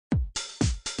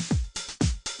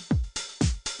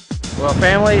Well,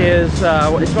 family is, it's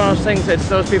one of those things that's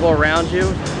those people around you.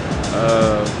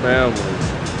 Family.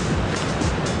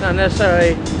 Not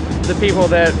necessarily the people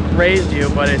that raised you,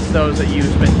 but it's those that you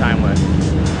spend time with.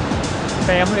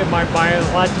 Family, my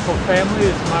biological family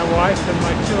is my wife and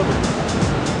my children.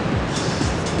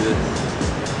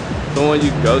 Just someone you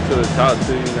go to talk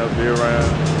to, be around,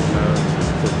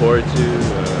 support you.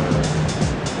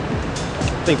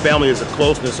 I think family is a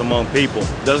closeness among people.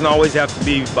 It doesn't always have to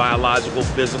be biological,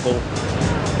 physical.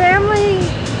 Family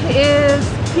is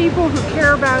people who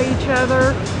care about each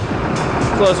other.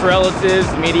 Close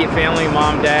relatives, immediate family,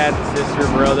 mom, dad, sister,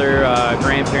 brother,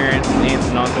 grandparents, aunts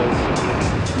and uncles.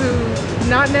 Who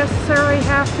not necessarily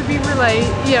have to be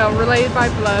related by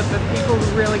blood, but people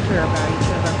who really care about each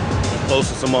other.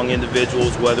 Closest among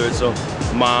individuals, whether it's a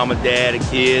mom, a dad, a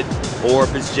kid, or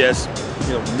if it's just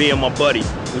me and my buddy.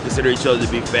 We consider each other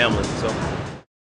to be family. So